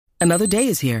Another day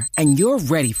is here, and you're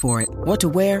ready for it. What to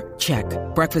wear? Check.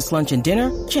 Breakfast, lunch, and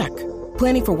dinner? Check.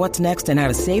 Planning for what's next and how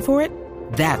to save for it?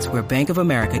 That's where Bank of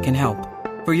America can help.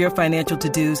 For your financial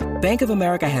to-dos, Bank of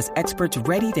America has experts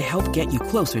ready to help get you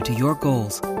closer to your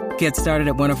goals. Get started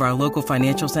at one of our local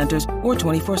financial centers or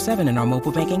 24/7 in our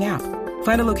mobile banking app.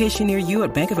 Find a location near you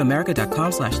at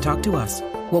bankofamerica.com/talktous.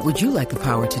 What would you like the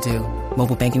power to do?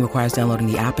 Mobile banking requires downloading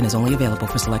the app and is only available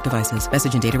for select devices.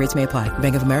 Message and data rates may apply.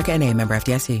 Bank of America NA, member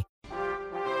FDIC.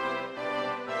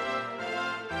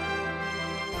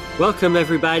 Welcome,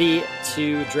 everybody,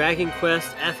 to Dragon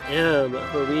Quest FM,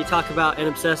 where we talk about and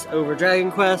obsess over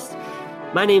Dragon Quest.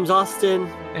 My name's Austin.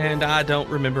 And I don't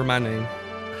remember my name.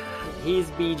 He's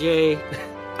BJ.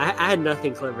 I had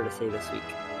nothing clever to say this week.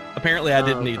 Apparently I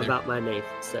didn't either. About my name,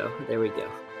 so there we go.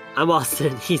 I'm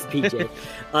Austin. He's BJ.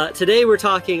 Today we're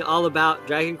talking all about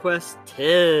Dragon Quest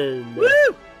X.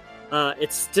 Woo!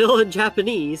 It's still in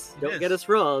Japanese. Don't get us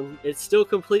wrong. It's still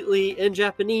completely in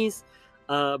Japanese.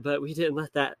 But we didn't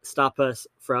let that stop us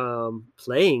from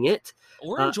playing it.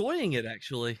 Or enjoying it,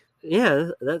 actually. Yeah,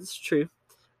 that's true.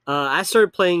 I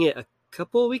started playing it a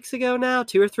couple of weeks ago now,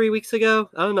 2 or 3 weeks ago.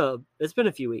 I don't know. It's been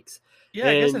a few weeks. Yeah,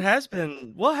 I guess it has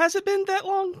been. Well, has it been that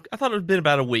long? I thought it had been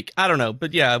about a week. I don't know.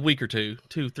 But yeah, a week or two,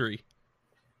 3.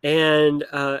 And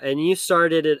you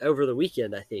started it over the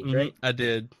weekend, I think, right? I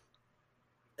did.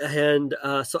 And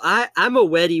so I'm a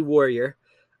Weddy warrior.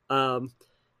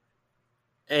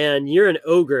 And you're an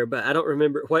ogre, but I don't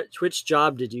remember which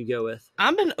job did you go with?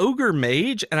 I'm an ogre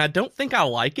mage, and I don't think I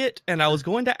like it. And I was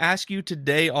going to ask you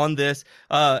today on this,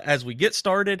 as we get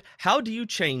started, how do you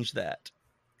change that?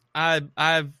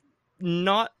 I've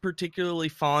not particularly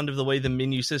fond of the way the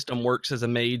menu system works as a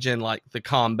mage and like the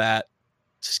combat,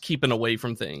 just keeping away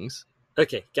from things.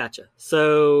 Okay, gotcha.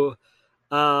 So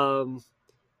we'll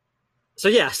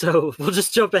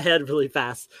just jump ahead really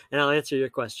fast, and I'll answer your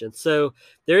question. So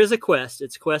there is a quest.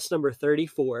 It's quest number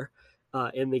 34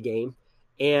 in the game,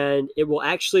 and it will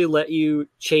actually let you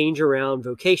change around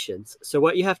vocations. So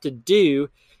what you have to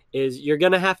do is you're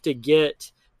going to have to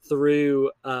get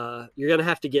through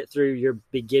your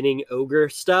beginning ogre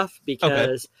stuff,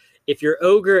 because if your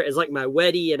ogre is like my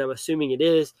Weddy, and I'm assuming it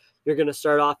is, you're going to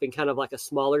start off in kind of like a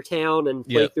smaller town and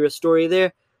play through a story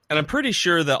there. And I'm pretty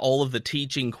sure that all of the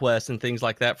teaching quests and things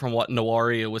like that, from what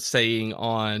Noaria was saying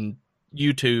on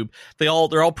YouTube, they're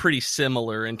all pretty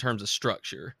similar in terms of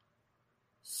structure.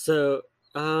 So,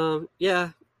 I mean,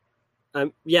 I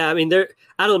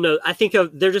don't know. I think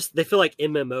they feel like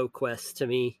MMO quests to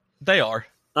me. They are.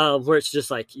 Where it's just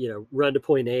like, run to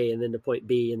point A and then to point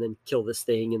B and then kill this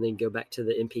thing and then go back to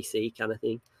the NPC kind of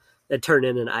thing and turn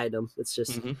in an item. It's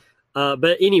just,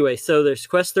 but anyway, so there's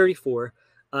quest 34.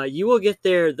 You will get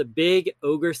there. The big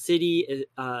ogre city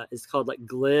is called like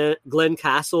Glen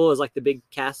Castle, is like the big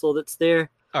castle that's there.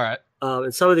 All right.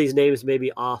 And some of these names may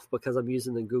be off because I'm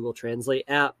using the Google Translate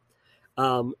app.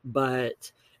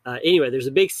 But anyway, there's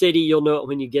a big city. You'll know it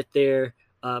when you get there.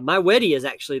 My Weddy is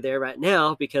actually there right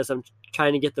now because I'm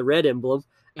trying to get the red emblem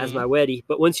as my Weddy.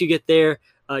 But once you get there,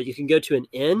 you can go to an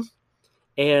inn,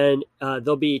 and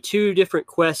there'll be 2 different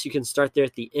quests. You can start there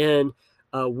at the inn.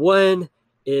 One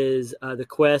is the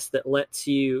quest that lets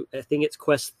you, I think it's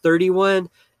quest 31,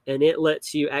 and it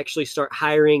lets you actually start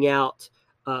hiring out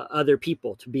other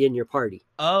people to be in your party.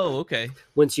 Oh, okay.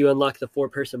 Once you unlock the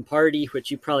 4-person party,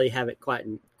 which you probably haven't quite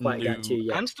got to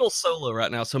yet. I'm still solo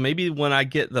right now, so maybe when I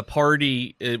get the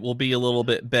party, it will be a little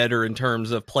bit better in terms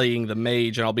of playing the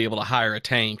mage, and I'll be able to hire a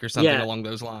tank or something along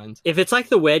those lines. If it's like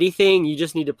the Weddy thing, you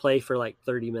just need to play for like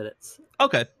 30 minutes.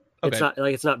 Okay.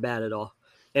 It's not bad at all.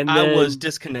 And then, I was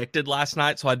disconnected last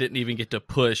night, so I didn't even get to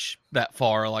push that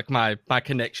far. Like my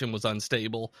connection was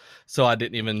unstable, so I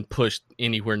didn't even push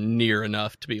anywhere near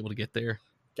enough to be able to get there.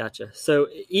 Gotcha. So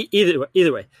either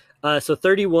way, so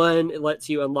 31, it lets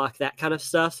you unlock that kind of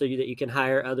stuff so that you can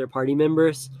hire other party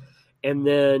members, and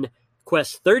then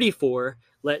quest 34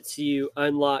 lets you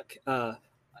unlock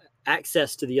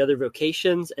access to the other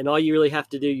vocations. And all you really have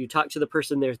to do, you talk to the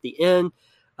person there at the inn.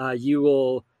 You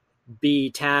will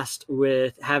be tasked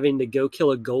with having to go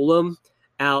kill a golem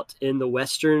out in the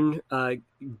western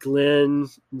Glen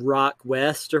Rock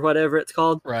West or whatever it's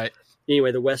called. Right.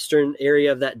 Anyway, the western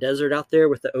area of that desert out there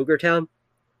with the ogre town.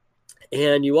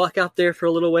 And you walk out there for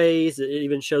a little ways. It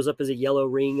even shows up as a yellow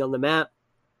ring on the map.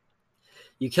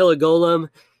 You kill a golem,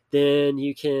 then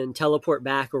you can teleport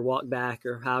back or walk back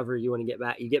or however you want to get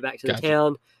back. You get back to the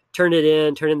town, turn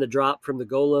in the drop from the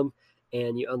golem,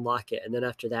 and you unlock it. And then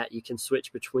after that, you can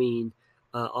switch between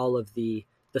all of the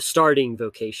starting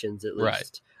vocations, at least.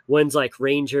 Right. Ones like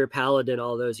Ranger, Paladin,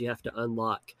 all those you have to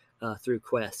unlock through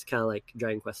quests, kind of like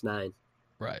Dragon Quest IX.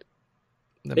 Right.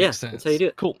 That Yeah, makes sense. that's how you do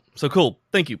it. Cool. So cool.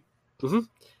 Thank you. So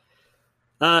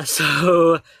that's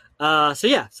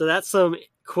some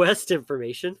quest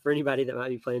information for anybody that might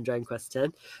be playing Dragon Quest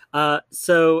X.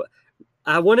 So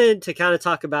I wanted to kind of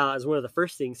talk about, as one of the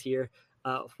first things here,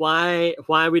 why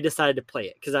we decided to play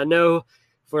it. Because I know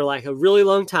for like a really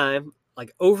long time,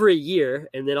 like over a year,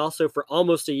 and then also for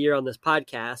almost a year on this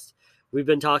podcast, we've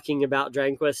been talking about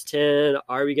Dragon Quest X.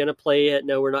 Are we going to play it?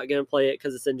 No, we're not going to play it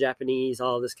because it's in Japanese,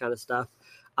 all this kind of stuff.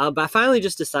 But I finally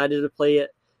just decided to play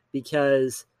it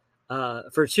because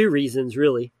for two reasons,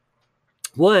 really.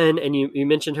 One, and you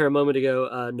mentioned her a moment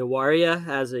ago, Nawaria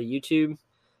has a YouTube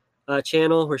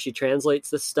channel where she translates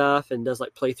this stuff and does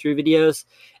like playthrough videos.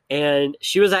 And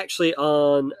she was actually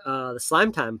on the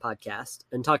Slime Time podcast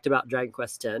and talked about Dragon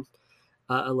Quest X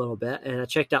a little bit. And I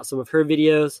checked out some of her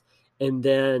videos. And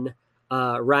then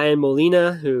Ryan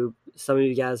Molina, who some of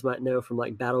you guys might know from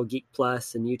like Battle Geek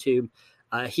Plus and YouTube,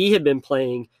 he had been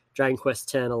playing Dragon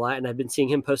Quest X a lot, and I've been seeing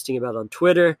him posting about it on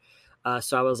Twitter.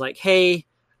 So I was like, hey,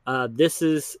 this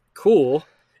is cool.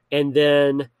 And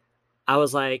then I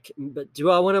was like, but do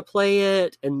I want to play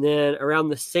it? And then around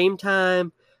the same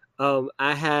time,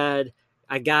 I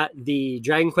got the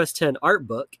Dragon Quest X art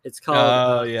book. It's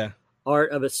called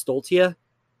Art of Estoltia.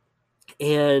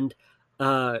 And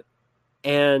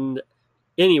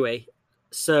anyway,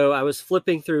 so I was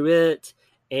flipping through it,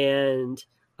 and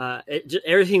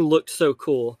everything looked so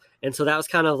cool. And so that was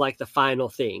kind of like the final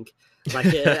thing.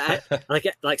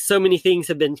 Like so many things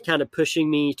have been kind of pushing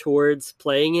me towards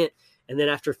playing it. And then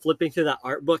after flipping through that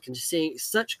art book and just seeing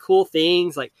such cool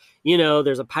things, like,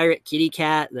 there's a pirate kitty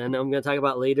cat that I'm going to talk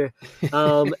about later.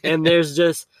 And there's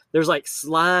like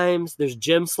slimes, there's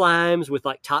gem slimes with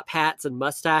like top hats and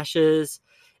mustaches.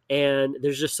 And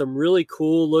there's just some really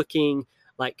cool looking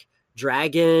like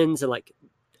dragons and like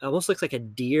almost looks like a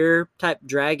deer type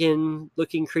dragon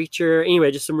looking creature.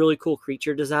 Anyway, just some really cool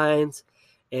creature designs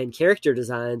and character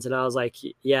designs. And I was like,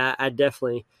 yeah, I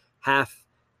definitely have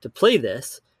to play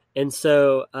this. And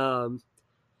so,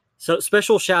 so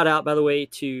special shout out, by the way,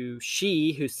 to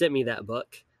She, who sent me that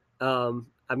book. I'm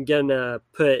going to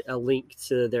put a link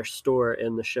to their store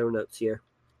in the show notes here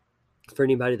for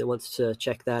anybody that wants to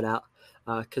check that out.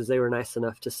 Because they were nice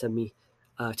enough to send me,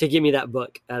 to give me that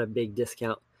book at a big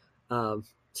discount,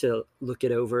 to look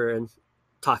it over and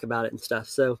talk about it and stuff.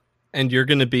 So, and you're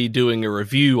going to be doing a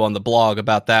review on the blog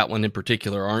about that one in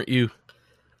particular, aren't you?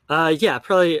 Yeah,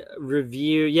 probably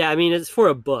review. Yeah, I mean, it's for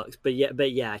a book, but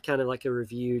yeah, kind of like a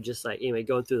review, just like, anyway,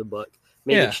 going through the book,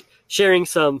 maybe sharing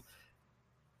some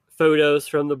photos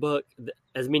from the book,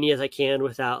 as many as I can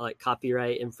without like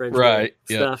copyright infringement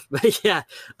stuff. But yeah,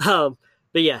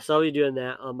 so I'll be doing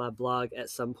that on my blog at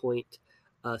some point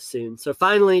soon. So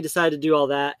finally decided to do all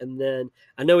that. And then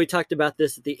I know we talked about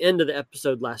this at the end of the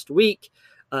episode last week.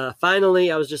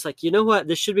 Finally, I was just like, you know what?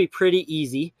 This should be pretty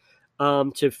easy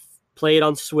to play it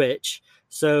on Switch.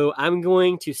 So I'm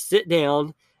going to sit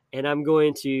down and I'm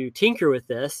going to tinker with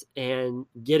this and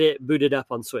get it booted up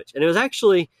on Switch. And it was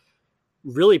actually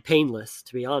really painless,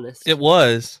 to be honest. It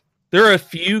was. There are a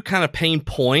few kind of pain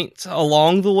points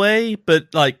along the way, but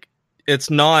like, it's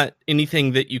not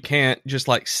anything that you can't just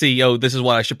like see, oh, this is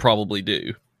what I should probably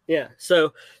do. Yeah.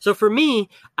 So for me,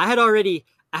 I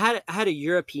had a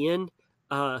European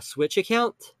Switch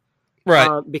account.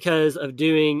 Right. Because of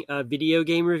doing video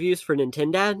game reviews for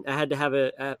Nintendo. I had to have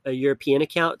a European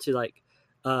account to like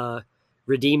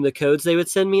redeem the codes they would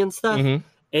send me and stuff. Mm-hmm.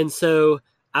 And so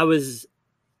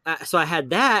I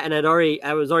had that, and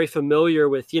I was already familiar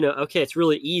with, okay, it's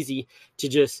really easy to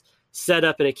just set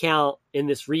up an account in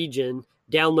this region,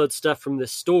 download stuff from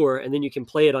this store, and then you can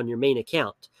play it on your main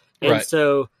account. And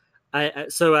so I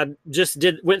just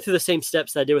went through the same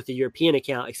steps that I did with the European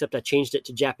account, except I changed it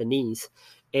to Japanese,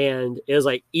 and it was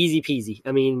like easy peasy.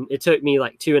 I mean, it took me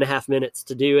like 2.5 minutes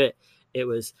to do it. It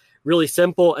was really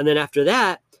simple. And then after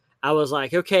that, I was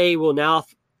like, okay, well now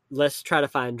let's try to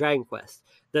find Dragon Quest.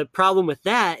 The problem with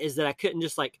that is that I couldn't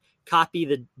just like copy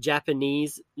the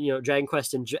Japanese, Dragon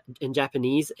Quest in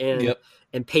Japanese and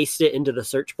paste it into the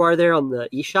search bar there on the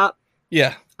eShop.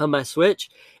 Yeah. On my Switch.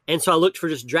 And so I looked for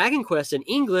just Dragon Quest in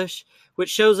English, which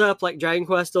shows up like Dragon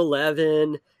Quest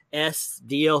 11 S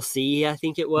DLC, I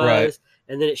think it was. Right.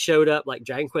 And then it showed up like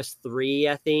Dragon Quest 3,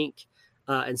 I think,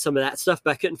 and some of that stuff,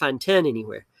 but I couldn't find 10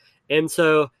 anywhere. And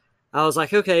so I was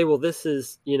like, okay, well, this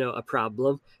is, a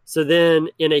problem. So then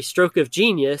in a stroke of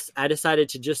genius, I decided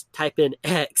to just type in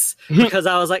X because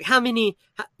I was like, how many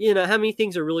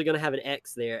things are really going to have an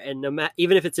X there? And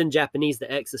even if it's in Japanese, the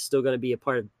X is still going to be a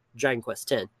part of Dragon Quest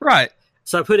X. Right.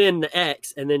 So I put in the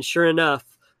X, and then sure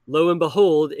enough, lo and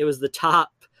behold, it was the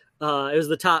top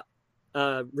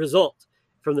result.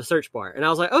 from the search bar. And I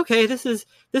was like, okay, this is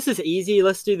easy.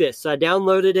 Let's do this. So I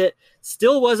downloaded it.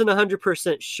 Still wasn't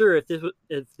 100% sure if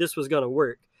this was going to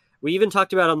work. We even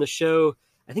talked about on the show,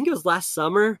 I think it was last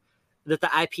summer, that the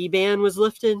IP ban was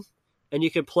lifted and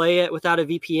you could play it without a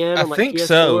VPN on like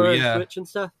PS4 and Twitch and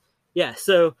stuff. Yeah.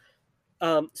 So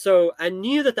I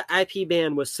knew that the IP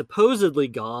ban was supposedly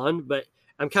gone, but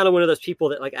I'm kind of one of those people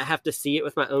that like I have to see it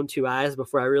with my own two eyes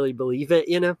before I really believe it,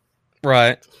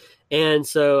 Right. And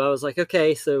so I was like,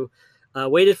 okay, so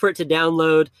waited for it to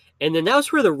download. And then that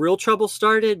was where the real trouble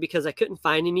started because I couldn't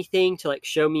find anything to like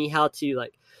show me how to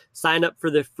like sign up for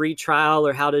the free trial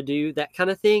or how to do that kind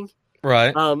of thing.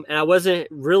 Right. And I wasn't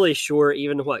really sure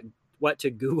even what to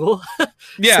Google.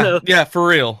 Yeah. Yeah. For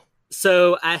real.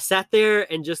 So I sat there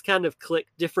and just kind of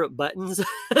clicked different buttons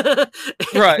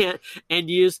right. and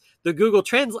used the Google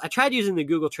Translate. I tried using the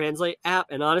Google Translate app,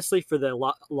 and honestly, for the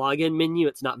login menu,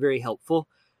 it's not very helpful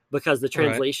because the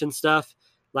translation stuff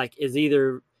like is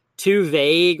either too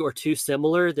vague or too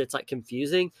similar that's like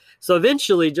confusing. So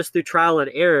eventually, just through trial and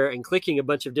error and clicking a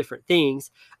bunch of different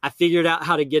things, I figured out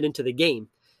how to get into the game.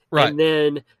 Right. And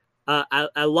then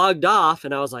I logged off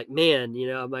and I was like, man,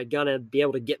 am I going to be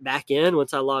able to get back in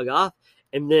once I log off?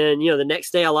 And then, the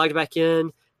next day I logged back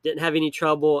in, didn't have any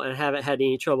trouble, and I haven't had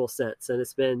any trouble since. And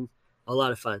it's been a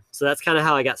lot of fun. So that's kind of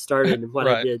how I got started and what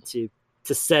I did to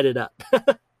set it up.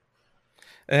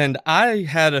 And I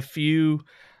had a few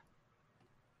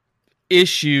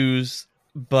issues,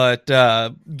 but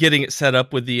getting it set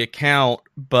up with the account,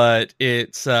 but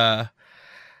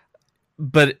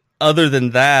other than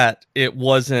that, it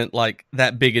wasn't like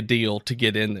that big a deal to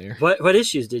get in there. What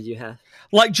issues did you have?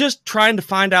 Like just trying to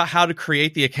find out how to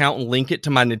create the account and link it to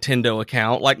my Nintendo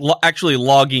account, like actually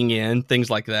logging in,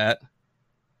 things like that.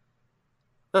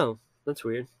 Oh, that's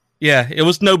weird. Yeah, it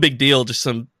was no big deal, just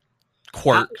some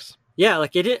quirks. I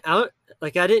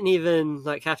didn't even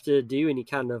like have to do any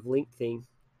kind of link thing.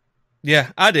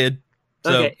 Yeah, I did.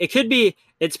 So. Okay,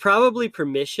 it's probably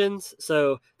permissions.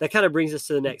 So that kind of brings us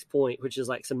to the next point, which is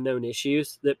like some known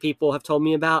issues that people have told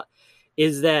me about,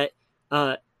 is that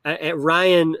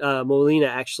Ryan Molina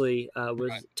actually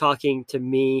was talking to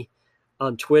me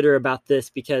on Twitter about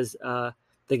this because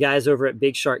the guys over at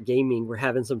Big Shark Gaming were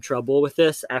having some trouble with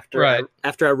this after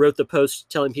I wrote the post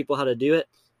telling people how to do it.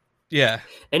 Yeah.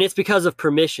 And it's because of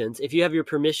permissions. If you have your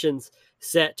permissions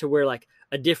set to where like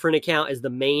a different account is the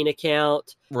main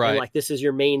account, right? Like this is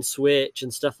your main Switch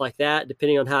and stuff like that,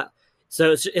 depending on how.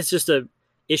 So it's just a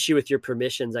issue with your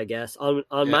permissions, I guess. On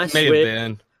my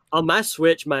Switch, on my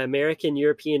Switch, my American,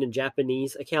 European, and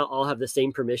Japanese account all have the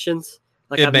same permissions.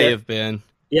 Like it may have been.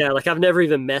 Yeah, like I've never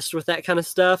even messed with that kind of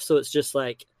stuff, so it's just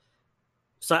like.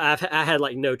 So I had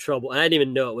like no trouble, and I didn't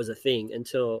even know it was a thing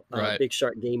until Big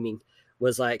Shark Gaming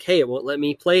was like, "Hey, it won't let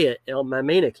me play it on my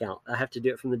main account. I have to do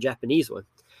it from the Japanese one."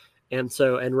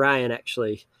 And Ryan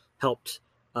actually helped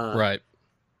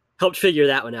figure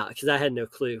that one out because I had no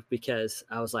clue because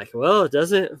I was like, well, it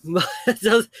doesn't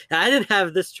I didn't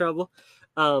have this trouble.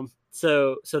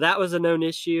 So that was a known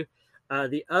issue.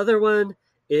 The other one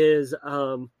is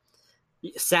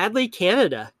sadly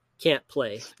Canada can't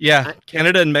play. Yeah,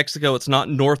 Canada and Mexico, it's not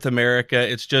North America,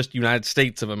 it's just United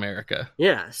States of America.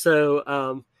 Yeah, so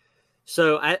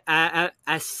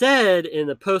I said in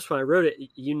the post when I wrote it,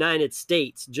 United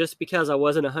States, just because I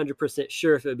wasn't 100%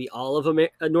 sure if it would be all of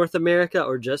North America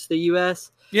or just the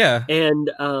U.S. Yeah. And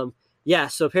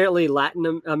so apparently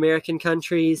Latin American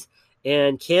countries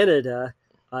and Canada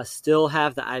still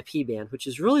have the IP ban, which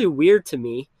is really weird to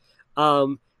me.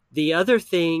 The other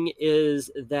thing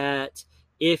is that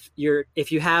if you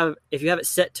have it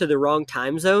set to the wrong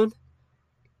time zone,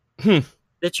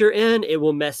 that you're in, it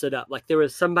will mess it up. Like there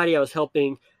was somebody I was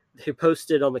helping who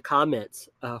posted on the comments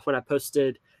when I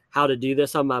posted how to do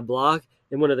this on my blog.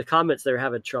 In one of the comments, they were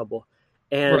having trouble.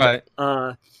 And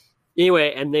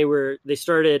anyway, and they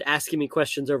started asking me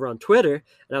questions over on Twitter,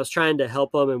 and I was trying to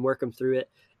help them and work them through it.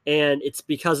 And it's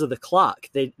because of the clock.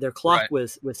 Their clock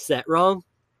was set wrong.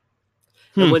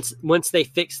 And once they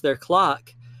fixed their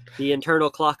clock, the internal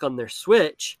clock on their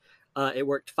Switch, it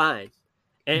worked fine.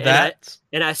 And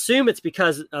I assume it's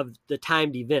because of the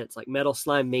timed events like Metal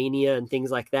Slime Mania and things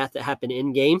like that happen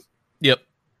in game. Yep.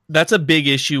 That's a big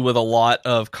issue with a lot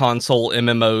of console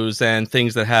MMOs and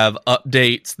things that have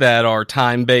updates that are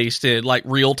time-based, like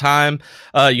real time.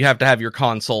 You have to have your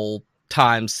console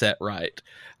time set right.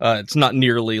 It's not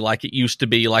nearly like it used to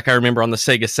be. Like I remember on the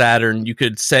Sega Saturn, you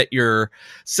could set your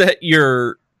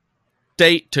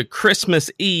update to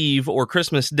Christmas Eve or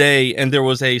Christmas Day, and there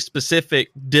was a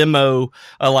specific demo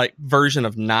like version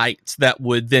of nights that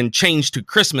would then change to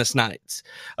Christmas nights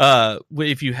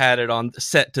if you had it on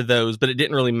set to those, but it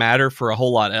didn't really matter for a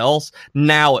whole lot else.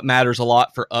 Now it matters a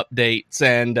lot for updates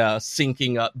and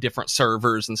syncing up different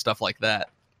servers and stuff like that.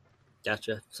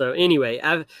 Gotcha. So anyway,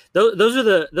 those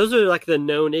are like the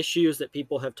known issues that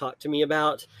people have talked to me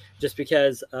about, just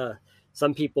because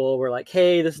some people were like,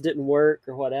 "Hey, this didn't work"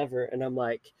 or whatever, and I'm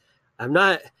like, I'm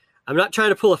not trying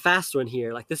to pull a fast one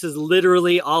here. Like, this is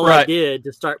literally all I did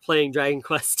to start playing Dragon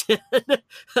Quest X.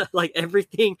 Like,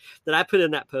 everything that I put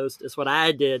in that post is what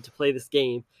I did to play this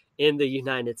game in the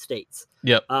United States.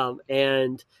 Yep.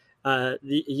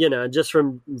 Just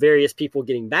from various people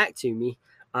getting back to me.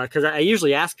 Because I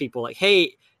usually ask people like,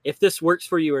 "Hey, if this works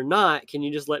for you or not, can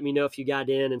you just let me know if you got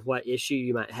in and what issue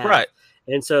you might have?" Right.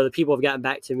 And so the people have gotten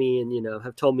back to me and,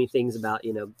 have told me things about,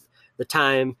 the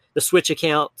time, the Switch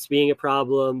accounts being a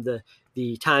problem,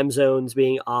 the time zones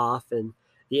being off, and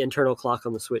the internal clock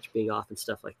on the Switch being off and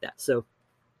stuff like that. So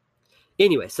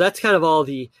anyway, so that's kind of all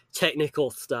the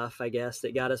technical stuff, I guess,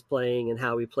 that got us playing and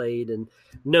how we played and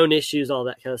known issues, all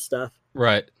that kind of stuff.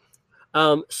 Right.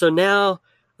 So now...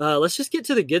 let's just get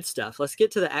to the good stuff. Let's get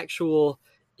to the actual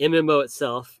MMO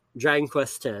itself, Dragon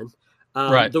Quest X.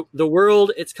 Right. The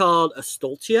world, it's called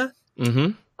Astoltia.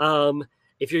 Mm-hmm.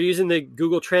 If you're using the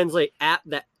Google Translate app,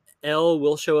 that L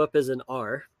will show up as an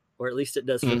R, or at least it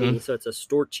does for me. So it's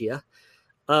Astortia.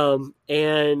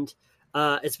 And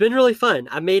it's been really fun.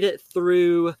 I made it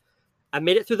through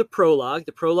the prologue.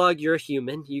 The prologue, you're a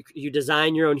human. You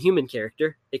design your own human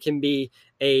character. It can be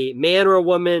a man or a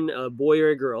woman, a boy or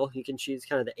a girl. You can choose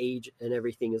kind of the age and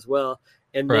everything as well.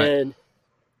 And then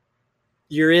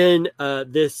you're in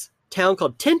this town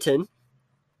called Tintin,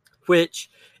 which,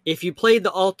 if you played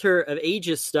the Altar of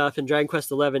Ages stuff in Dragon Quest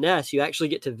XI-S, you actually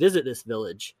get to visit this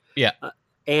village. Yeah.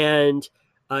 And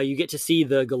you get to see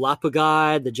the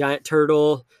Galapagos, the giant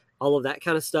turtle, all of that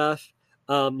kind of stuff.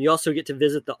 You also get to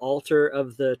visit the altar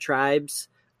of the tribes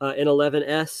in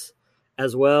 11S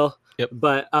as well. Yep.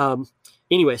 But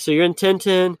anyway, so you're in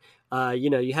Tintin.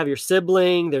 You have your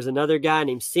sibling. There's another guy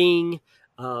named Sing.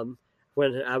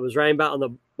 When I was writing about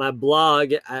on my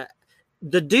blog,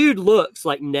 the dude looks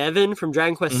like Nevin from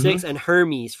Dragon Quest VI and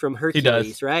Hermes from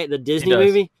Hercules, right? The Disney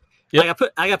movie. Yep.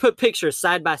 Like I put pictures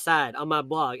side by side on my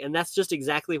blog, and that's just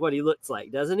exactly what he looks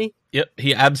like, doesn't he? Yep,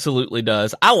 he absolutely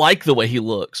does. I like the way he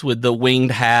looks with the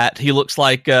winged hat. He looks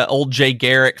like old Jay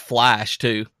Garrick Flash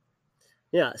too.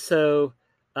 Yeah. So,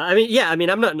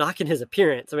 I'm not knocking his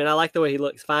appearance. I mean, I like the way he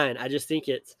looks. Fine. I just think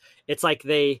it's like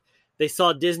they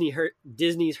saw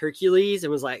Disney's Hercules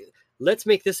and was like, let's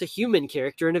make this a human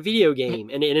character in a video game,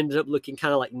 and it ended up looking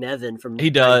kind of like Nevin from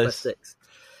Dragon Quest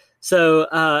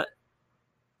VI.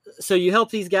 So you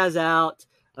help these guys out.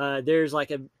 There's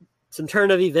like some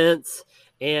turn of events,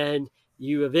 and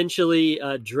you eventually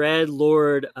dread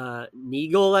Lord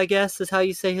Neagle, I guess is how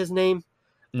you say his name.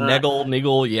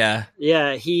 Neagle, yeah.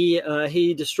 Yeah,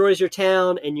 he destroys your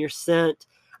town, and you're sent.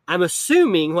 I'm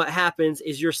assuming what happens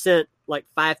is you're sent like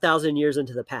 5,000 years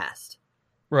into the past.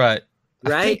 Right.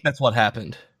 Right? I think that's what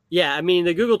happened. Yeah, I mean,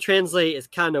 the Google Translate is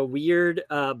kind of weird,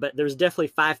 but there's definitely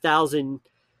 5,000,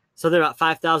 something about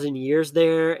 5,000 years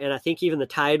there. And I think even the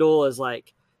title is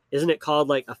like, isn't it called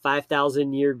like a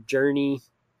 5,000 year journey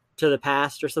to the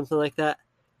past or something like that?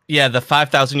 Yeah, the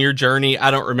 5,000 year journey.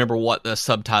 I don't remember what the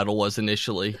subtitle was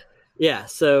initially. Yeah,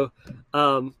 so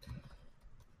I'll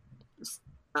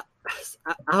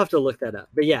have to look that up.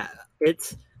 But yeah,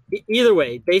 it's either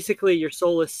way. Basically, your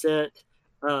soul is sent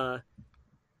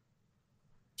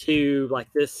to like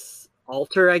this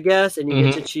altar, I guess, and you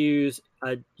get to choose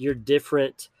your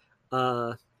different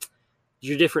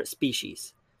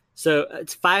species. So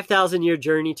it's 5,000 year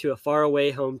journey to a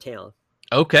faraway hometown.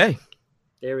 Okay,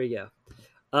 there we go.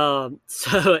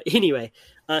 So anyway,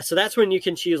 so that's when you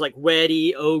can choose like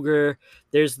Weddy, Ogre.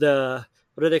 There's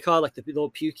what are they called? Like the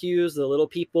little Pukus, the little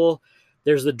people.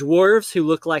 There's the dwarves who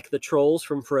look like the trolls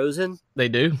from Frozen. They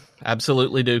do.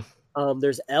 Absolutely do.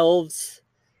 There's elves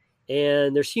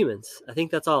and there's humans. I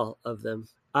think that's all of them.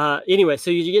 Anyway, so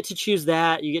you get to choose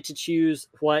that. You get to choose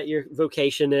what your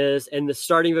vocation is. And the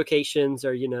starting vocations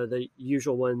are, the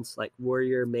usual ones like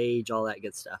warrior, mage, all that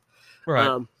good stuff.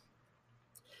 Right.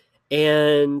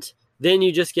 And then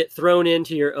you just get thrown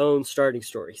into your own starting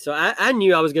story. So I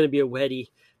knew I was going to be a Weddy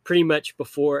pretty much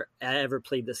before I ever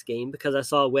played this game, because I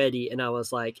saw Weddy and I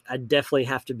was like, I definitely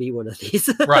have to be one of these.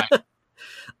 Right.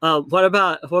 What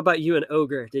about you and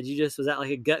Ogre? Was that like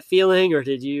a gut feeling, or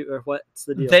what's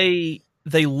the deal?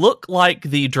 They look like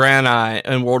the Draenei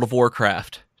in World of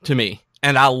Warcraft to me.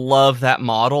 and I love that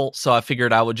model, so I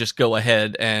figured I would just go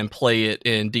ahead and play it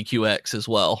in DQX as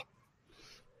well.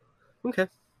 Okay,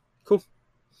 cool.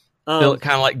 They look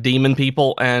kind of like demon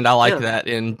people, and I like that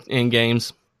in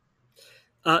games.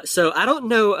 So I don't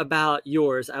know about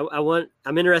yours.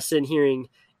 I'm interested in hearing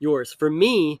yours. For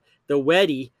me, the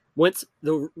Weddy, once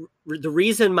the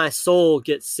reason my soul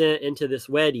gets sent into this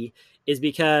Weddy is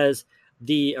because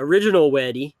the original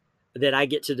Weddy that I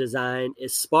get to design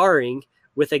is sparring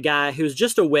with a guy who's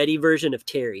just a Weddy version of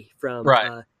Terry from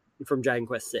Dragon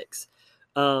Quest VI.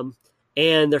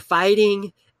 And they're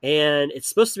fighting, and it's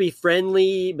supposed to be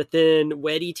friendly, but then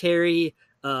Weddy Terry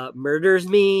murders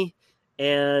me,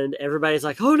 and everybody's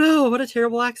like, "Oh no, what a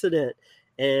terrible accident!"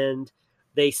 And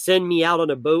they send me out on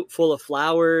a boat full of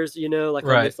flowers, like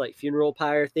on this like funeral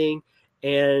pyre thing,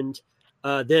 and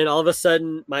then all of a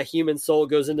sudden, my human soul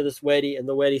goes into this Weddy, and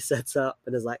the Weddy sets up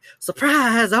and is like,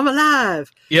 "Surprise! I'm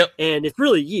alive!" Yep. And it's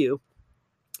really you.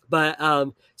 But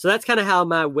so that's kind of how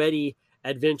my Weddy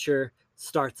adventure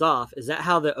starts off. Is that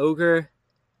how the ogre?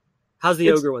 How's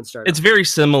the ogre one start? It's very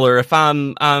similar. If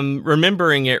I'm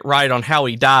remembering it right on how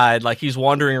he died, like he's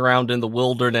wandering around in the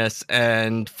wilderness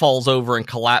and falls over and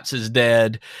collapses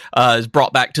dead, is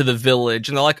brought back to the village,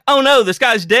 and they're like, "Oh no, this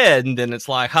guy's dead." And then it's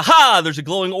like, "Haha, there's a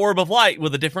glowing orb of light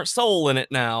with a different soul in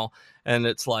it now." And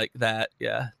it's like that.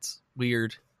 Yeah, it's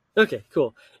weird. Okay,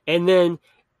 cool. And then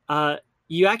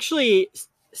you actually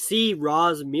see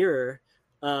Ra's mirror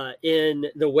in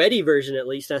the Weddy version, at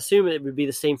least. I assume it would be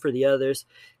the same for the others,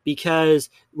 because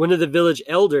one of the village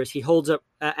elders, he holds up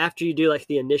after you do like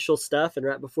the initial stuff and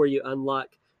right before you unlock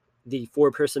the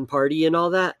 4-person party and all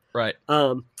that. Right.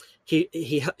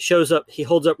 He shows up, he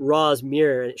holds up Ra's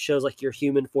mirror, and it shows like your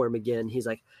human form again. He's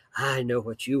like, "I know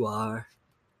what you are."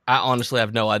 I honestly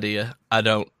have no idea. I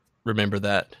don't remember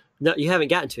that. No, you haven't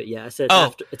gotten to it yet. I said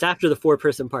it's after the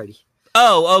 4-person party.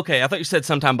 Oh, okay. I thought you said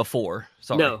sometime before.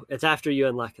 Sorry. No, it's after you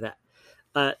unlock that.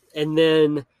 And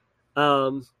then,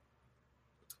 so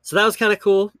that was kind of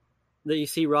cool that you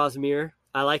see Ra's mirror.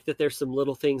 I like that there's some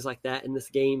little things like that in this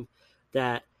game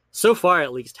that so far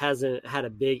at least hasn't had a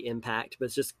big impact, but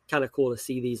it's just kind of cool to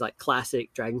see these like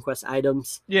classic Dragon Quest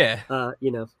items. Yeah.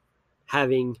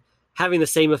 Having the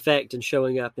same effect and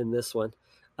showing up in this one.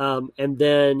 And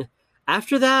then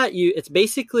after that, it's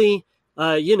basically,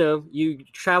 you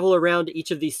travel around to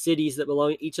each of these cities that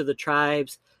belong to each of the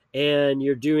tribes, and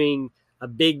you're doing a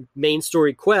big main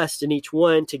story quest in each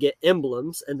one to get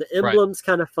emblems. And the emblems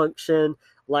kind of function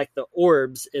like the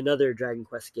orbs in other Dragon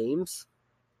Quest games.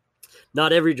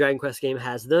 Not every Dragon Quest game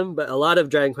has them, but a lot of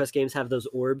Dragon Quest games have those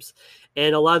orbs,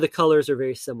 and a lot of the colors are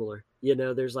very similar.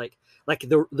 There's like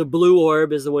the blue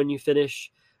orb is the one you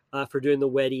finish for doing the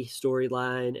Weddy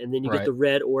storyline, and then you get the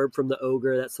red orb from the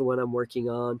ogre. That's the one I'm working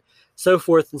on, so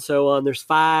forth and so on. There's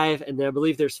 5, and then I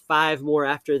believe there's 5 more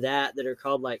after that are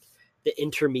called like the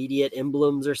intermediate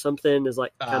emblems or something, is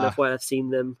like kind of what I've seen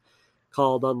them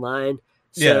called online.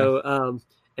 So,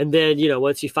 and then,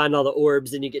 once you find all the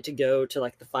orbs, then you get to go to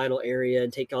like the final area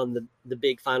and take on the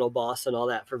big final boss and all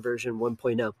that for version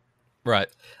 1.0. Right.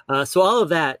 So all of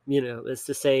that, is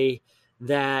to say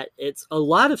that it's a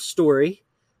lot of story.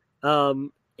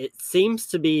 It seems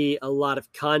to be a lot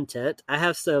of content. I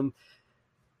have some,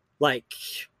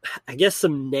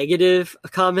 some negative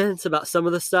comments about some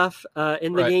of the stuff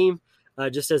in the game,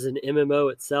 just as an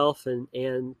MMO itself and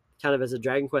kind of as a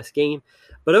Dragon Quest game.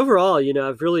 But overall,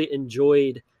 I've really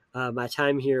enjoyed my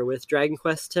time here with Dragon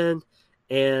Quest X,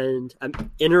 and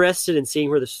I'm interested in seeing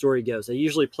where the story goes. I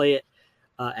usually play it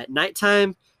at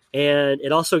nighttime, and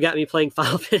it also got me playing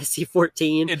Final Fantasy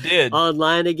XIV It did.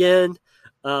 online again.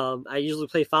 I usually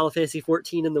play Final Fantasy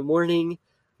XIV in the morning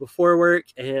before work,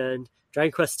 and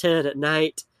Dragon Quest X at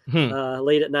night,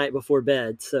 late at night before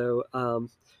bed. So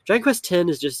Dragon Quest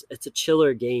X is it's a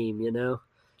chiller game,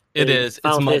 It is.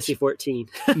 Final Fantasy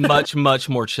XIV. much, much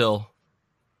more chill.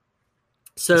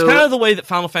 So it's kind of the way that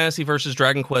Final Fantasy versus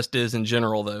Dragon Quest is in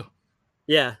general, though.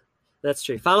 Yeah, that's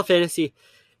true. Final Fantasy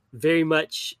very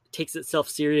much takes itself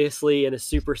seriously and is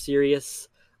super serious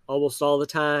almost all the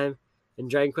time. And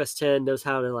Dragon Quest X knows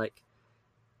how to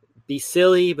be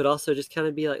silly, but also just kind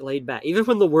of be laid back. Even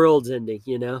when the world's ending,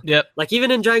 Yep. Like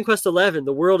even in Dragon Quest XI,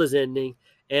 the world is ending,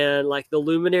 and the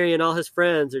Luminary and all his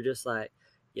friends are just like,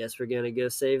 "Yes, we're gonna go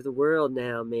save the world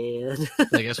now, man."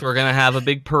 I guess we're gonna have a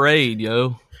big parade,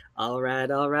 yo. All right.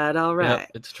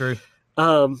 Yep, it's true.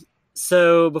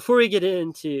 So before we get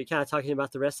into kind of talking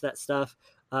about the rest of that stuff,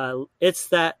 it's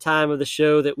that time of the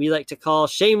show that we like to call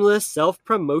shameless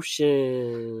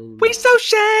self-promotion. We so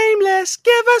shameless,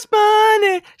 give us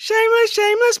money,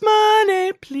 shameless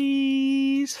money,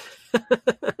 please.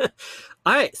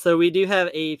 All right, so we do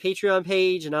have a Patreon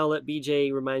page, and I'll let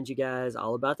BJ remind you guys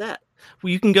all about that.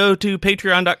 Well, you can go to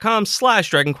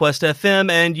patreon.com/DragonQuestFM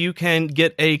and you can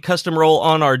get a custom role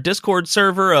on our Discord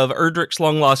server of Erdrick's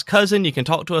long lost cousin. You can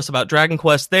talk to us about Dragon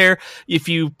Quest there. If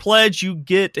you pledge, you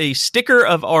get a sticker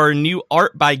of our new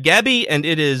art by Gabby, and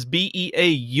it is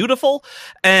BEA beautiful.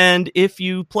 And if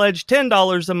you pledge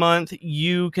 $10 a month,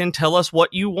 you can tell us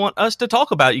what you want us to talk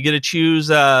about. You get to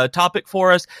choose a topic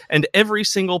for us, and every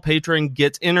single patron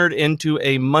gets entered into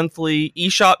a monthly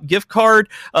eShop gift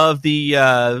card of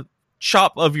the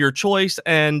shop of your choice,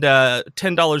 and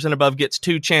 $10 and above gets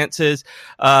 2 chances.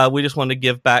 We just want to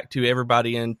give back to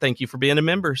everybody and thank you for being a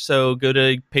member. So go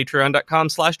to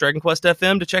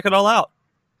patreon.com/DragonQuestFM to check it all out.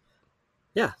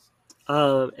 Yeah.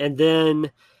 And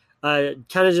then kind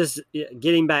of just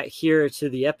getting back here to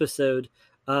the episode,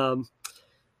 I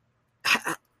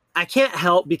can't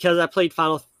help because I played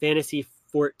Final Fantasy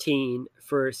 14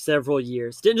 for several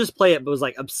years. Didn't just play it, but was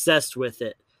like obsessed with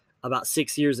it about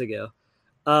 6 years ago.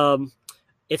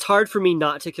 It's hard for me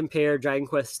not to compare Dragon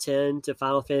Quest X to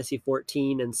Final Fantasy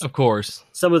 14 and of course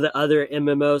some of the other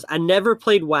MMOs. I never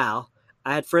played WoW.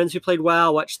 I had friends who played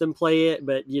WoW, watched them play it,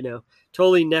 but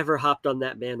totally never hopped on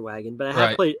that bandwagon. But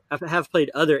I have played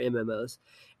other MMOs,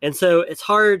 and so it's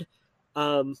hard.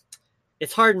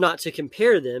 It's hard not to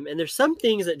compare them. And there's some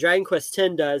things that Dragon Quest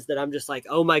X does that I'm just like,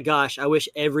 oh my gosh, I wish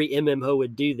every MMO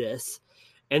would do this.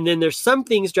 And then there's some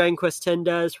things Dragon Quest X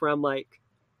does where I'm like,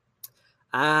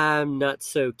 I'm not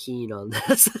so keen on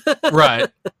this. Right.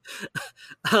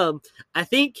 I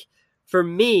think for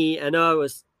me, I know I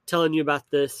was telling you about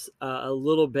this a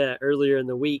little bit earlier in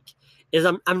the week, is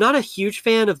I'm not a huge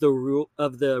fan of the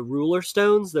ruler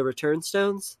stones, the return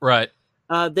stones. Right.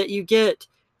 That you get.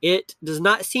 It does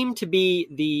not seem to be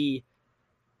the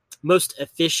most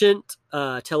efficient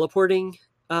teleporting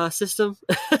system.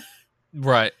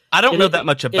 Right. I don't know that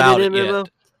much about it yet.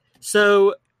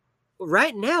 So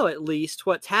right now, at least,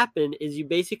 what's happened is you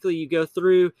go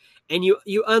through and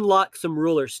you unlock some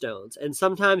ruler stones. And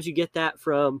sometimes you get that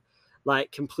from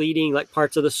like completing like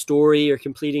parts of the story or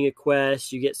completing a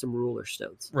quest. You get some ruler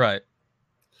stones. Right.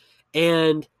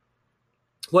 And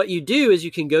what you do is you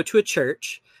can go to a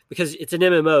church, because it's an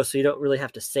MMO, so you don't really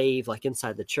have to save like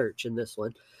inside the church in this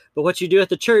one. But what you do at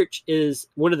the church is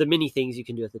one of the many things you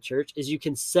can do at the church is you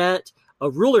can set a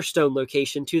ruler stone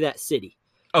location to that city.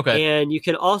 Okay. And you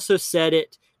can also set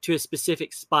it to a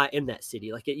specific spot in that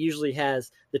city. Like it usually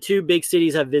has the 2 big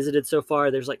cities I've visited so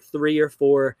far. There's like 3 or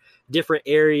 4 different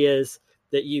areas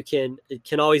that it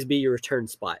can always be your return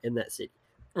spot in that city.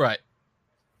 Right.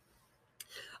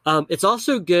 It's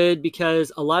also good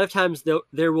because a lot of times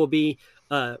there will be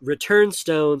return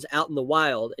stones out in the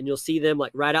wild, and you'll see them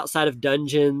like right outside of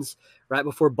dungeons, right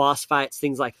before boss fights,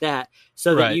 things like that,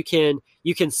 so that you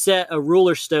can set a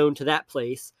ruler stone to that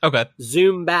place. Okay.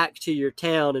 Zoom back to your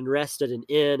town and rest at an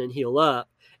inn and heal up,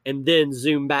 and then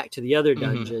zoom back to the other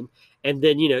dungeon. And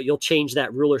then, you'll change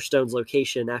that ruler stone's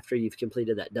location after you've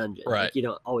completed that dungeon. Right. Like, you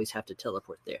don't always have to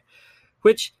teleport there,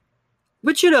 which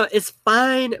is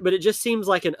fine, but it just seems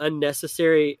like an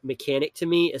unnecessary mechanic to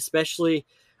me, especially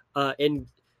in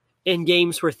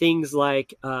games where things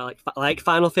like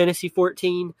Final Fantasy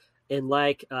 14 and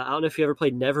I don't know if you ever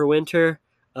played Neverwinter,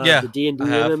 the D&D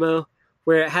MMO,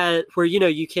 where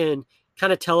you can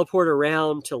kind of teleport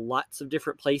around to lots of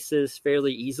different places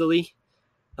fairly easily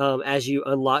as you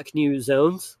unlock new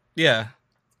zones. Yeah.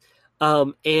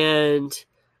 And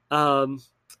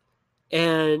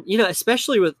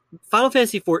especially with Final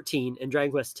Fantasy 14 and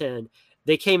Dragon Quest X,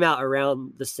 they came out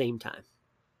around the same time.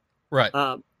 Right.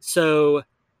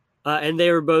 And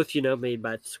they were both, made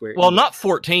by Square. Well, not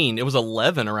 14. It was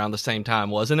 11 around the same time,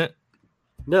 wasn't it?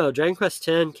 No, Dragon Quest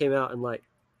X came out in like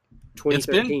 2013.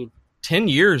 It's been 10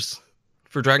 years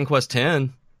for Dragon Quest X.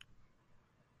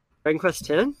 Dragon Quest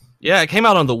X? Yeah, it came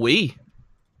out on the Wii.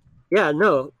 Yeah,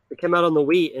 no, it came out on the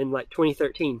Wii in like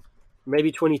 2013,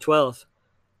 maybe 2012.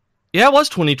 Yeah, it was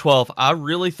 2012. I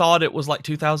really thought it was like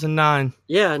 2009.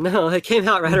 Yeah, no, it came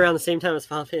out right around the same time as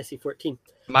Final Fantasy 14.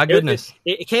 My goodness.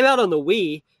 It came out on the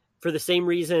Wii for the same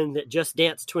reason that Just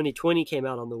Dance 2020 came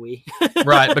out on the Wii.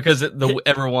 Right, because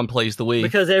everyone plays the Wii.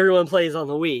 Because everyone plays on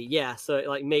the Wii, yeah. So it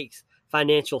like makes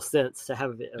financial sense to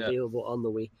have it available on the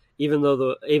Wii, even though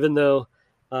the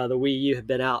Wii U had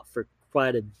been out for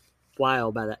quite a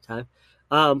while by that time.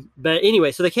 But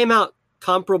anyway, so they came out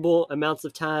comparable amounts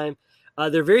of time.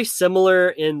 They're very similar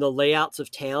in the layouts of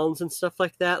towns and stuff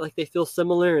like that. Like they feel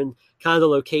similar in kind of the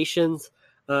locations.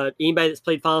 Anybody that's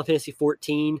played Final Fantasy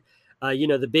 14,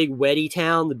 the big Weddy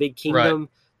town, the big kingdom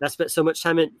that I spent so much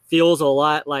time in, feels a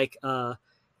lot like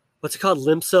what's it called,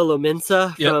 Limsa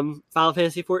Lominsa from Final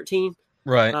Fantasy 14.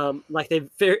 Right. Like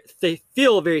they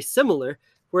feel very similar.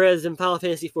 Whereas in Final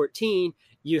Fantasy 14,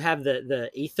 you have the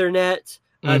Ethernet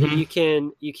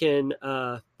that you can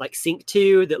like sync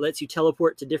to, that lets you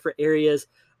teleport to different areas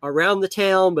around the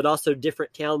town, but also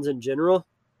different towns in general.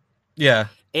 Yeah.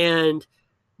 And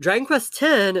Dragon Quest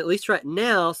X, at least right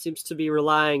now, seems to be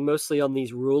relying mostly on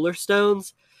these ruler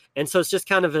stones. And so it's just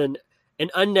kind of an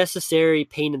unnecessary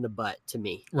pain in the butt to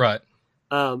me. Right.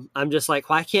 I'm just like,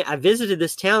 why can't I visited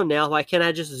this town now? Why can't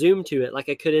I just zoom to it like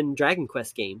I could in Dragon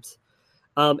Quest games?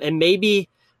 And maybe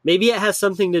it has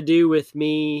something to do with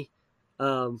me.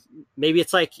 Maybe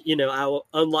it's like, I will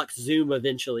unlock zoom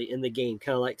eventually in the game,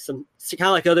 kind of like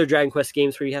other Dragon Quest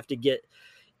games where you have to get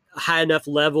a high enough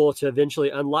level to eventually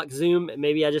unlock zoom.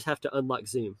 Maybe I just have to unlock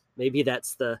zoom. Maybe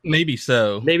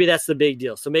so. Maybe that's the big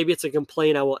deal. So maybe it's a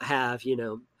complaint I won't have,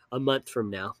 a month from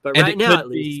now. But right now, at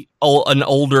least, an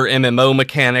older MMO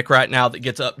mechanic right now that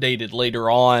gets updated later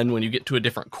on when you get to a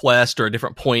different quest or a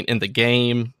different point in the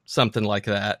game, something like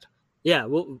that. Yeah,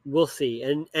 we'll see.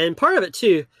 And part of it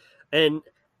too, and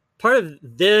part of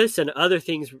this and other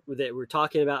things that we're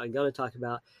talking about and going to talk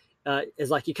about is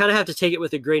like, you kind of have to take it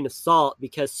with a grain of salt,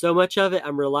 because so much of it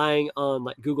I'm relying on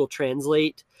like Google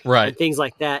Translate and things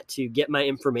like that to get my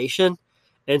information.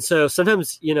 And so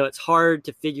sometimes, it's hard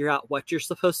to figure out what you're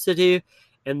supposed to do.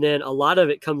 And then a lot of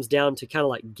it comes down to kind of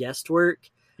like guesswork.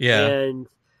 Yeah. And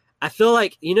I feel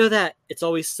like, that It's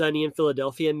Always Sunny in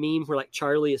Philadelphia meme where like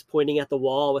Charlie is pointing at the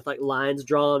wall with like lines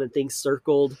drawn and things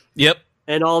circled. Yep.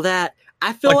 And all that.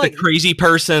 I feel like the crazy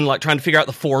person, like trying to figure out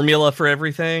the formula for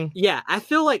everything. Yeah. I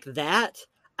feel like that.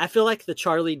 I feel like the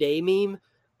Charlie Day meme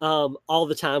all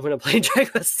the time when I'm playing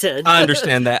Dragon Quest X. I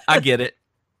understand that. I get it.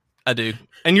 I do.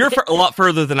 And you're a lot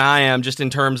further than I am just in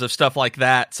terms of stuff like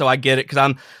that. So I get it, because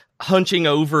I'm hunching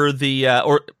over the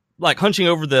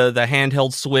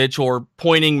handheld switch or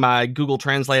pointing my Google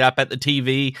Translate app at the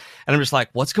TV. And I'm just like,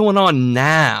 what's going on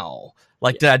now?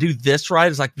 Like, did I do this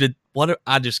right? It's like,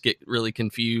 I just get really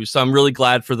confused. So I'm really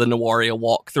glad for the Nowaria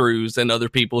walkthroughs and other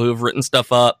people who have written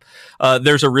stuff up.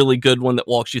 There's a really good one that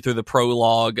walks you through the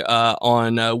prologue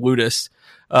on Woodus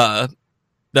that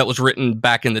was written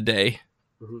back in the day.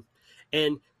 Mm-hmm.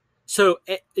 And so,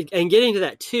 and getting to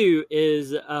that too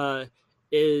is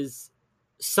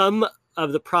some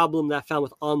of the problem that I found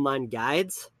with online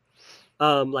guides,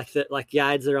 like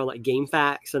guides that are on like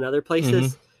GameFAQs and other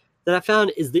places that I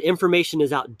found, is the information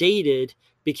is outdated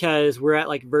because we're at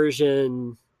like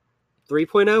version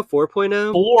 3.0,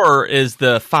 4.0. 4 is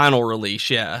the final release.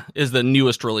 Yeah. Is the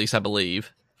newest release, I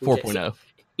believe. 4.0. Okay, so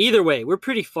either way, we're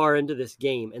pretty far into this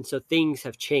game. And so things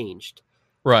have changed.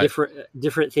 Right.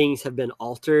 Different things have been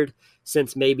altered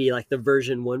since maybe like the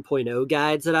version 1.0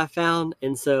 guides that I found.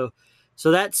 And so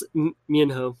that's,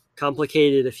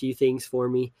 complicated a few things for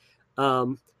me.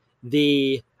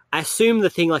 I assume the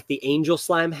thing like the angel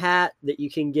slime hat that you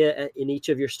can get in each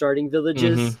of your starting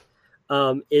villages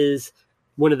is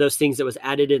one of those things that was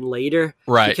added in later.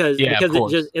 Right. Because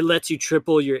it lets you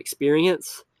triple your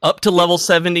experience. Up to level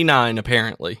 79,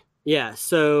 apparently. Yeah.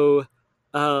 So,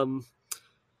 so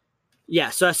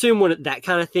I assume that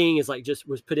kind of thing is like just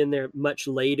was put in there much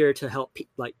later to help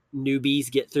like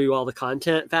newbies get through all the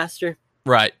content faster.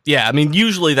 Right. Yeah. I mean,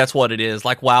 usually that's what it is.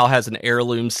 Like WoW has an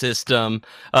heirloom system.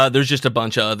 There's just a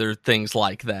bunch of other things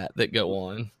like that go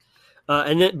on.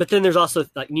 But then there's also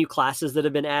like new classes that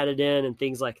have been added in and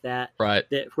things like that. Right.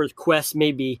 That where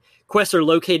quests are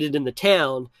located in the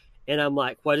town, and I'm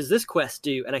like, what does this quest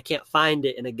do? And I can't find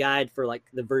it in a guide for like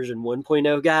the version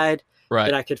 1.0 guide. Right.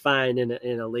 That I could find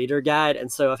in a later guide.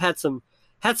 And so I've had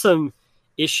some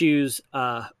issues,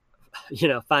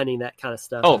 finding that kind of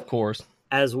stuff. Oh, of course.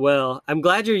 As well. I'm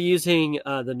glad you're using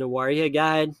the Nowaria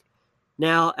guide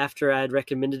now after I'd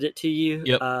recommended it to you.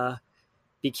 Yep.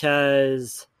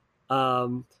 Because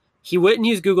he wouldn't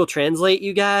use Google Translate,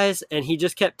 you guys, and he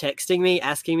just kept texting me,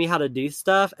 asking me how to do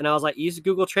stuff. And I was like, use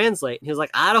Google Translate. And he was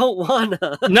like, I don't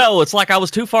wanna. No, it's like I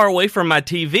was too far away from my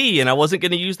TV and I wasn't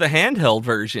going to use the handheld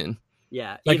version.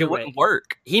 Yeah. Like it wouldn't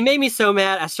work. He made me so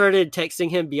mad. I started texting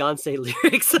him Beyonce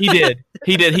lyrics. He did.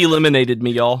 He eliminated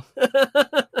me, y'all.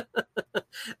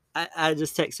 I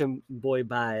just text him "Boy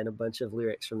Bye" and a bunch of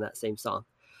lyrics from that same song.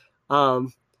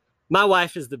 My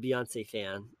wife is the Beyonce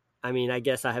fan. I mean, I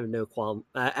guess I have no qualm.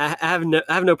 I have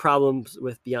no problems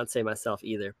with Beyonce myself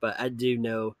either, but I do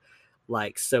know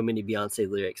like so many Beyonce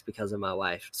lyrics because of my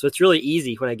wife. So it's really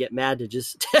easy when I get mad to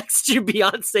just text you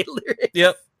Beyonce lyrics.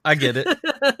 Yep, I get it.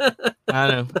 I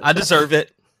know. I deserve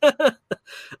it. But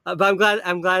I'm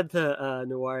glad the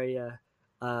Nowaria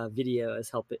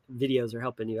videos are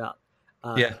helping you out.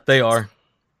 Yeah, they are.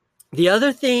 The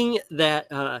other thing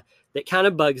that that kind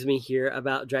of bugs me here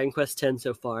about Dragon Quest X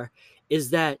so far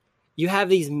is that you have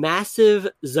these massive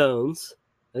zones,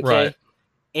 okay, Right.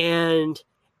 and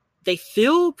they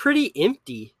feel pretty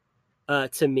empty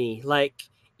to me. Like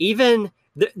even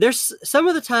there's some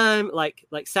of the time, like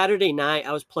Saturday night,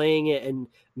 I was playing it and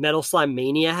Metal Slime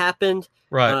Mania happened.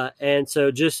 Right. And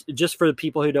so just for the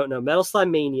people who don't know, Metal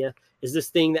Slime Mania is this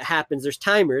thing that happens. There's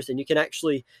timers, and you can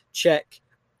actually check,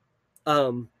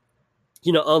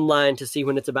 online to see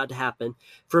when it's about to happen.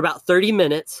 For about 30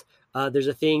 minutes, there's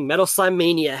a thing, Metal Slime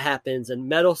Mania happens, and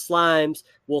metal slimes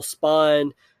will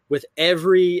spawn with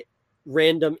every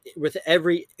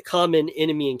common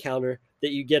enemy encounter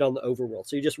that you get on the overworld.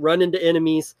 So you just run into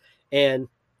enemies, and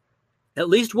at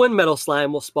least one metal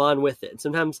slime will spawn with it. And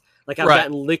sometimes, like, I've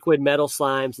gotten liquid metal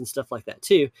slimes and stuff like that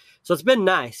too. So it's been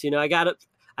nice.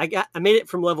 I made it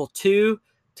from level 2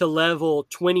 to level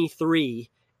 23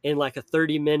 in like a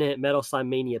 30-minute Metal Slime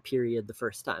Mania period the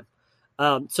first time.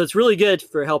 So it's really good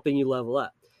for helping you level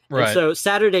up. Right. And so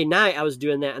Saturday night I was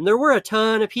doing that, and there were a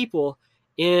ton of people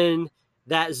in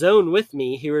that zone with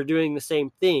me who were doing the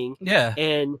same thing. Yeah.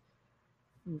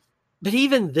 But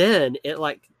even then, it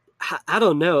like, I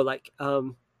don't know, like,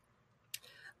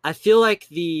 I feel like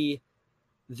a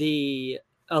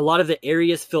lot of the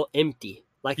areas feel empty.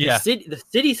 Like the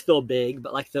cities feel big,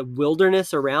 but like the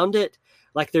wilderness around it,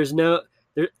 like I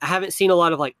haven't seen a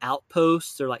lot of like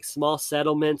outposts or like small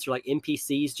settlements or like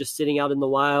NPCs just sitting out in the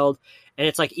wild. And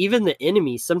it's like, even the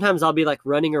enemies, sometimes I'll be like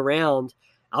running around.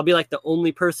 I'll be like the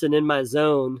only person in my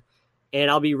zone, and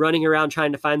I'll be running around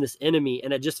trying to find this enemy.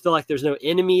 And I just feel like there's no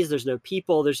enemies. There's no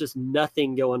people. There's just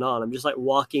nothing going on. I'm just like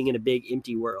walking in a big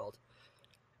empty world.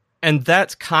 And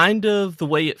that's kind of the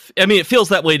way it feels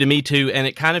that way to me too. And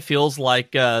it kind of feels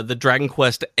like the Dragon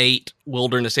Quest VIII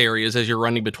wilderness areas as you're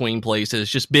running between places,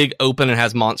 just big open and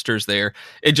has monsters there.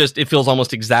 It feels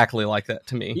almost exactly like that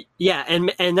to me. Yeah.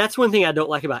 And that's one thing I don't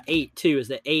like about 8 too, is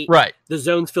that 8, right, the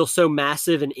zones feel so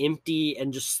massive and empty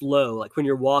and just slow. Like when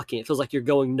you're walking, it feels like you're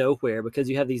going nowhere because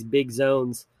you have these big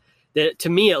zones that,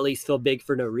 to me at least, feel big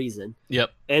for no reason.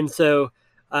 Yep. And so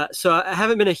I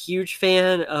haven't been a huge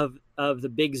fan of the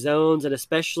big zones, and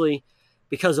especially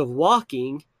because of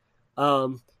walking, I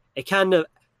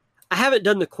haven't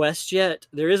done the quest yet.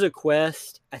 There is a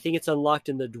quest. I think it's unlocked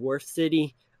in the Dwarf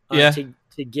City to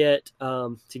get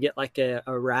like a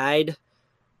ride.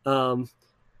 But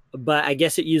I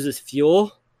guess it uses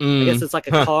fuel. I guess it's like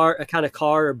a kind of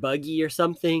car or buggy or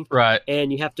something. Right.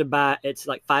 And you have to buy, it's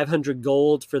like 500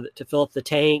 gold to fill up the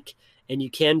tank, and you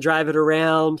can drive it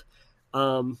around.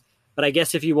 But I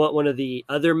guess if you want one of the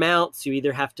other mounts, you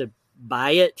either have to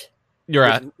buy it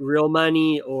with real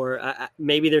money, or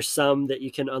maybe there's some that you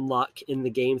can unlock in the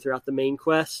game throughout the main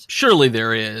quest. Surely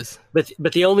there is. But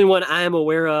the only one I am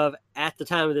aware of at the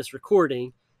time of this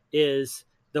recording is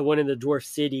the one in the Dwarf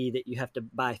City that you have to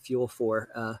buy fuel for,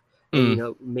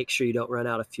 and make sure you don't run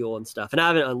out of fuel and stuff. And I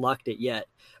haven't unlocked it yet,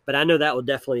 but I know that will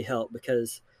definitely help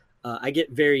because I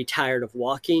get very tired of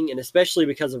walking, and especially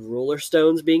because of ruler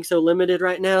stones being so limited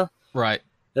right now. Right.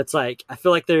 That's like, I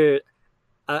feel like they're,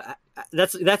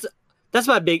 that's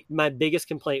my biggest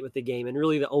complaint with the game. And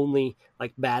really the only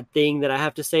like bad thing that I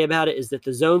have to say about it is that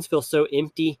the zones feel so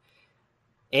empty,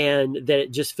 and that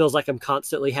it just feels like I'm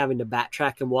constantly having to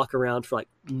backtrack and walk around for like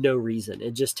no reason.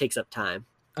 It just takes up time.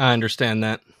 I understand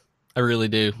that. I really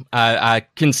do. I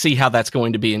can see how that's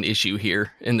going to be an issue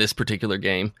here in this particular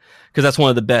game, because that's one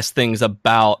of the best things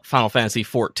about Final Fantasy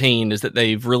XIV is that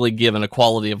they've really given a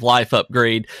quality of life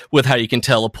upgrade with how you can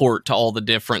teleport to all the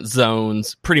different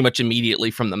zones pretty much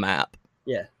immediately from the map.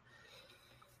 Yeah.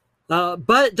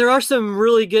 But there are some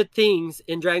really good things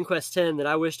in Dragon Quest X that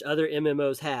I wished other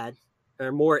MMOs had,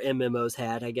 or more MMOs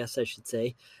had, I guess I should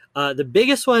say. The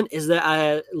biggest one is that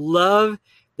I love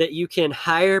that you can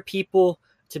hire people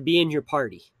to be in your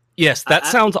party. Yes, that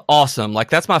sounds awesome. Like,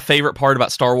 that's my favorite part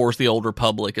about Star Wars The Old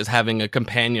Republic, is having a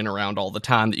companion around all the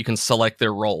time that you can select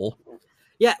their role.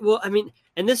 Yeah, well, I mean,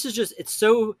 and this is just, it's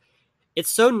so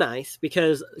nice,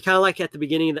 because kind of like at the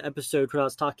beginning of the episode when I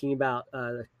was talking about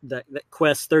the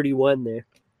Quest 31 there.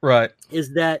 Right.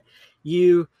 Is that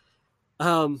you,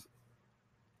 I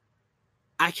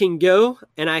can go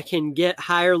and I can get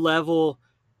higher level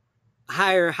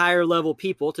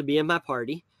people to be in my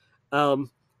party.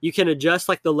 You can adjust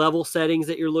like the level settings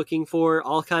that you're looking for,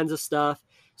 all kinds of stuff.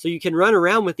 So you can run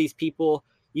around with these people.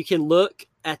 You can look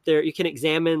at you can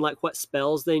examine like what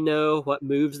spells they know, what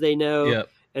moves they know,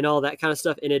 and all that kind of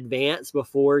stuff in advance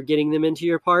before getting them into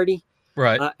your party.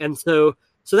 Right. And so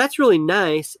that's really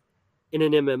nice in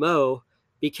an MMO,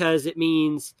 because it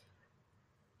means,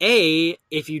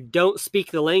 if you don't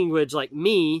speak the language like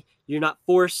me, you're not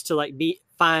forced to like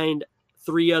find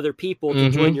 3 other people to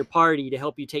join your party to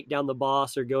help you take down the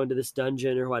boss or go into this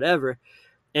dungeon or whatever.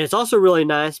 And it's also really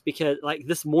nice because, like,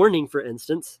 this morning, for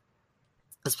instance,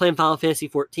 I was playing Final Fantasy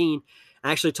 14.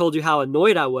 I actually told you how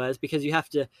annoyed I was because you have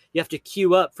to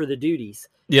queue up for the duties.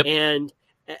 Yep. And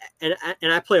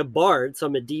I play a bard, so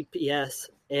I'm a DPS,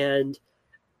 and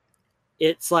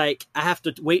it's like I have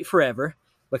to wait forever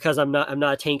because I'm not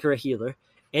a tank or a healer.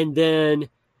 And then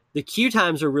the queue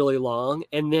times are really long.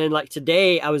 And then, like,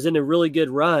 today I was in a really good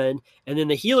run, and then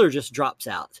the healer just drops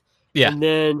out. Yeah. And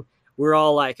then we're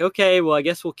all like, okay, well, I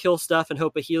guess we'll kill stuff and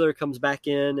hope a healer comes back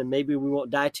in, and maybe we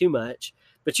won't die too much.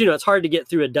 But, it's hard to get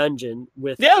through a dungeon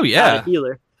with a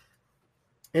healer.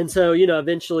 And so,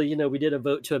 eventually, we did a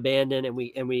vote to abandon, and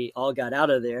we all got out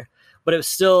of there. But it was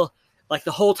still, like,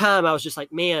 the whole time I was just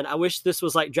like, man, I wish this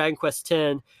was like Dragon Quest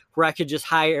X, where I could just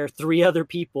hire 3 other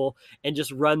people and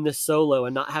just run this solo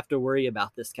and not have to worry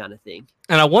about this kind of thing.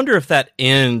 And I wonder if that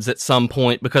ends at some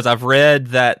point, because I've read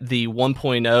that the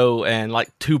 1.0 and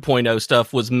like 2.0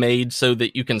 stuff was made so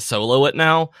that you can solo it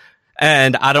now.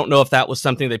 And I don't know if that was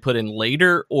something they put in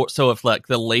later, or so if like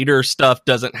the later stuff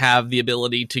doesn't have the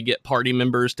ability to get party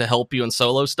members to help you in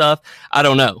solo stuff. I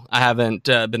don't know. I haven't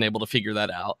been able to figure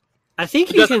that out. I think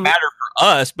it doesn't matter for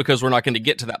us because we're not going to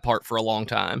get to that part for a long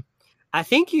time. I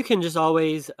think you can just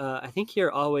always,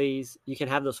 you can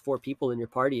have those 4 people in your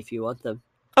party if you want them.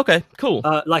 Okay, cool.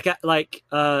 Like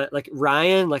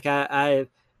Ryan, like I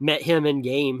met him in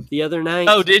game the other night.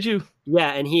 Oh, did you?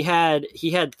 Yeah. And he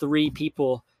had 3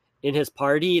 people in his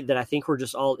party that I think were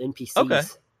just all NPCs. Okay.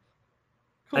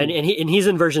 Cool. And he's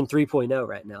in version 3.0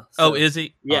 right now. So, oh, is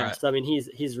he? Yeah. Right. So, I mean,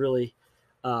 he's really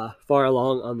far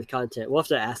along on the content. We'll have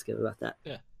to ask him about that.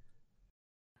 Yeah.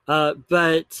 So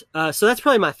that's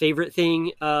probably my favorite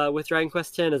thing with Dragon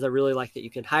Quest X is I really like that you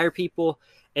can hire people,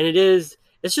 and it's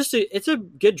a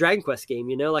good Dragon Quest game,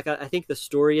 like I think the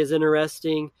story is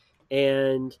interesting,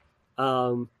 and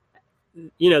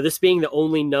this being the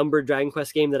only numbered Dragon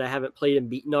Quest game that I haven't played and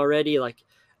beaten already, like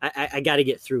I got to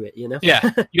get through it,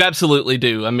 Yeah, you absolutely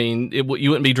do. I mean, you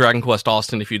wouldn't be Dragon Quest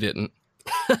Austin if you didn't.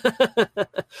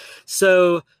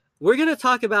 So we're going to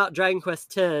talk about Dragon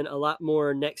Quest X a lot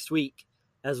more next week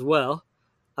as well.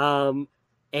 And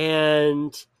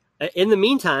in the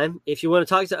meantime, if you want to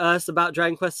talk to us about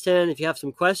Dragon Quest X, if you have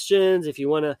some questions, if you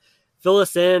want to fill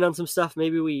us in on some stuff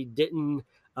maybe we didn't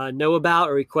know about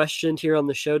or we questioned here on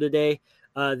the show today,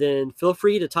 then feel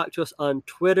free to talk to us on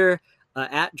Twitter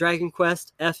at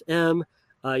DragonQuestFM.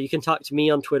 You can talk to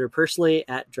me on Twitter personally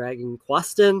at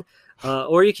DragonQuestin,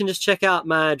 or you can just check out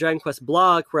my Dragon Quest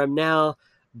blog, where I'm now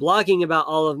blogging about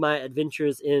all of my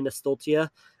adventures in Estoltia.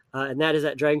 And that is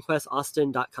at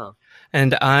DragonQuestAustin.com.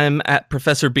 And I'm at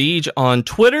Professor Beej on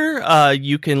Twitter.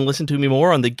 You can listen to me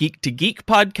more on the Geek to Geek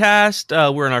podcast.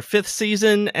 We're in our 5th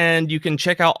season, and you can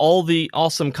check out all the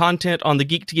awesome content on the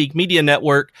Geek to Geek Media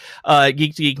Network,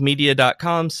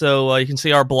 geek2geekmedia.com. So you can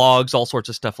see our blogs, all sorts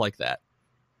of stuff like that.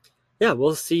 Yeah,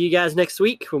 we'll see you guys next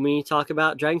week when we talk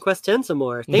about Dragon Quest X some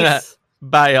more. Thanks.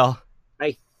 Bye, y'all.